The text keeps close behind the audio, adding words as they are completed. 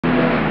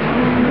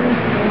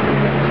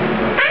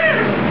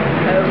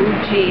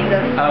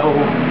Jesus. Oh.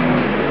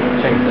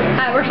 Check this.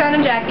 Hi, we're Sean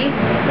and Jackie.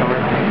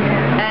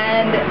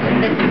 And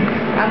this is,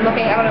 I don't know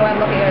why I'm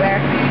looking over there.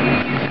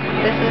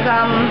 This is,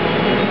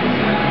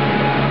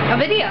 a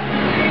video.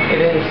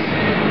 It is.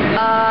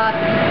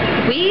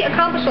 We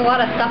accomplished a lot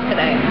of stuff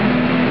today.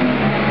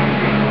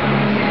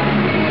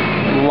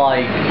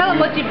 Like. Tell them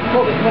what I mean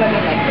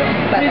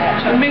by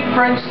that. We made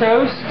French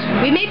toast.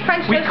 We made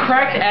French toast. We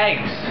cracked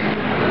eggs.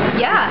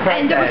 Yeah,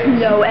 and there was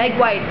no egg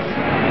whites.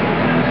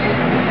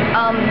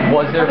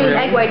 Was there really?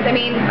 Egg whites,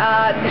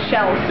 the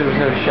shells. There was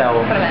no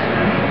shells. What I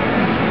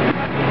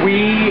meant.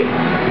 We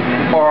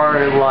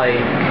are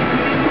like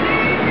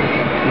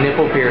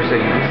nipple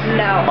piercings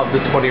of the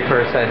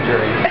 21st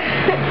century.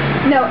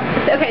 No,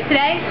 okay,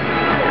 today,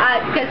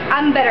 because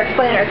I'm a better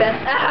explainer of this,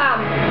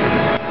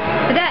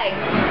 today,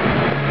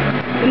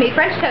 we made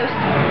French toast,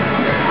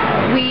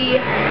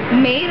 we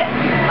made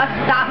a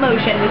stop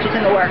motion, which is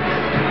in the works,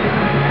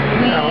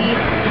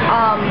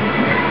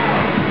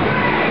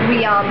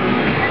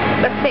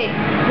 let's see,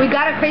 we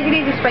got a Crazy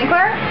Daisy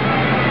sprinkler,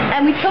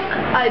 and we took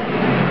a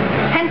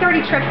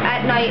 10:30 trip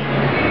at night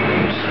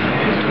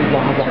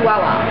to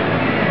Wawa.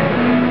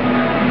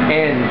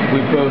 And we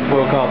both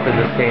woke up in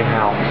the same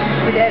house.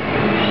 We did.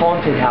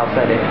 Haunted house,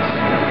 that is.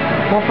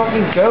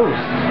 Motherfucking ghosts.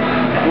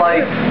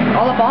 Like.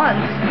 All up on.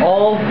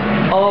 All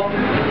up.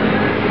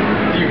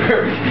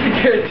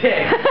 You're a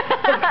dick.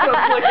 I'm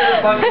gonna flicker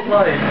the fucking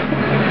light.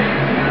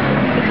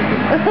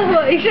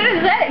 Well, you should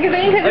have said it, because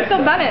then you could have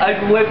still done it. I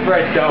lived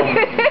right down.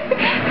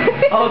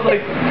 I was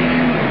like.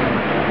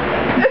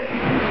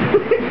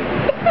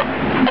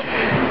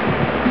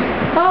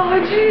 Oh,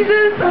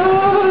 Jesus.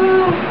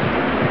 Oh.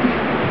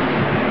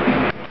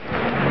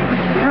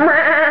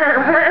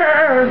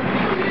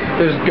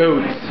 There's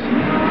goats.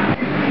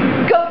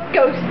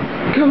 Ghosts.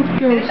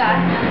 Ghosts.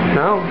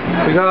 No,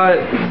 we got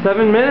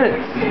 7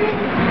 minutes.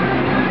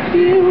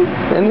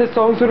 And this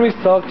song's gonna be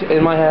stuck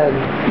in my head.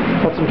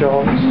 Got some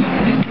jaws.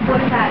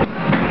 What is that?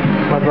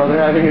 My brother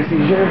having a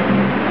seizure.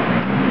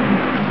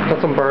 Got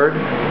some bird.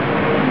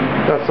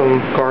 Got some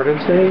garden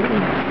state.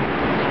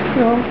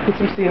 You know, get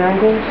some scene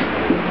angles.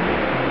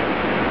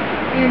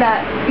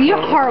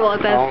 You're horrible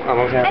at this. I'm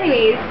okay.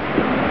 Anyways.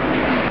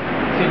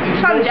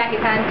 Sean and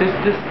Jackie time. This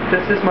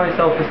is my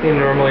self-esteem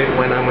normally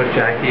when I'm with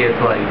Jackie.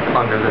 It's like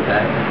under the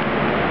bed.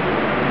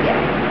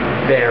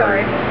 Yeah. There.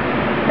 Sorry.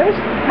 There was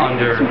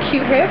under some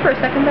cute hair for a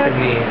second there.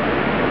 Beneath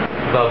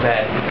the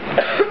bed.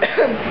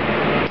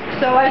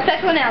 So a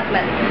special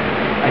announcement.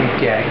 I'm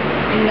gay.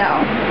 No.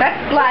 That's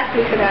last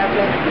week's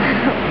announcement.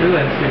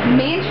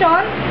 Me and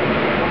Sean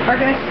are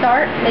going to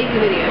start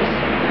making videos.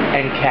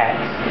 And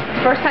cats.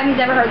 First time he's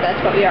ever heard this,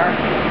 but we are.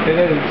 It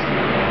is.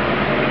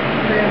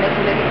 We're going to make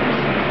some videos.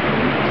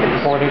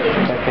 And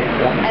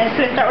it's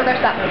going to start with our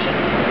stop motion.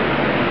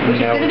 Which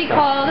is going to be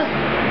called,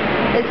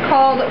 it's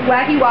called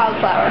Wacky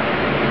Wildflower.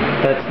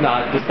 That's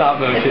not the stop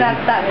motion. It's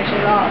not stop motion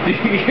at all.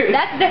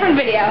 That's a different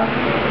video.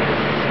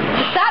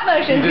 The stop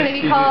motion is going to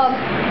be called...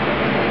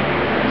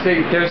 See,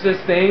 there's this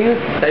thing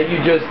that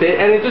you just did,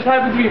 and it just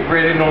happens to be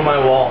written on my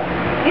wall.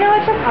 You know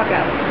what, shut the fuck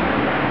up.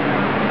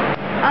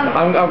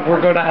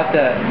 We're going to have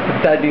to,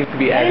 that needs to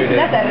be edited.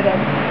 That's edited.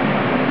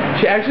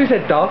 She actually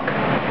said duck.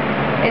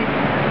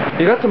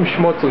 You got some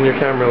schmutz on your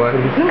camera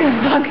lens.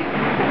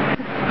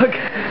 Fuck.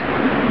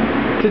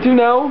 Did you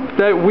know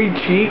that we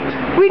cheat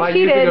by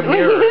using a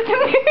mirror? We used a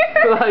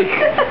mirror. Like,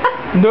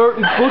 no,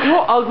 look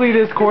how ugly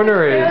this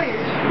corner is.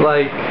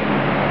 Like,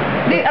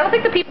 I don't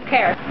think the people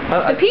care.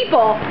 The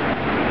people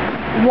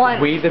want...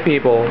 We the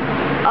people.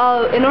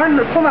 In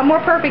order to form a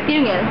more perfect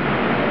union.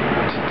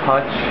 To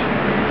touch.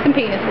 Some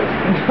penises.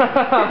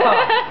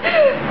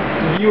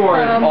 You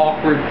are an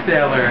awkward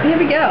sailor. Here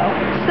we go.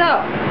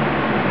 So.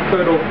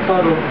 Tuddle,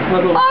 tuddle,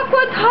 tuddle.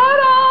 Aqua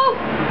tuddle!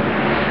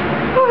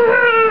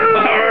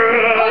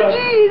 Oh,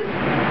 jeez.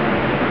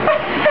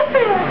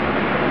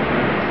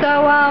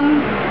 So,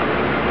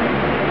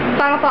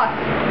 final thoughts.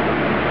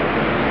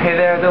 Hey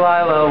there,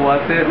 Delilah.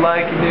 What's it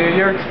like in New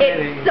York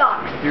City? It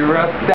sucks. You're a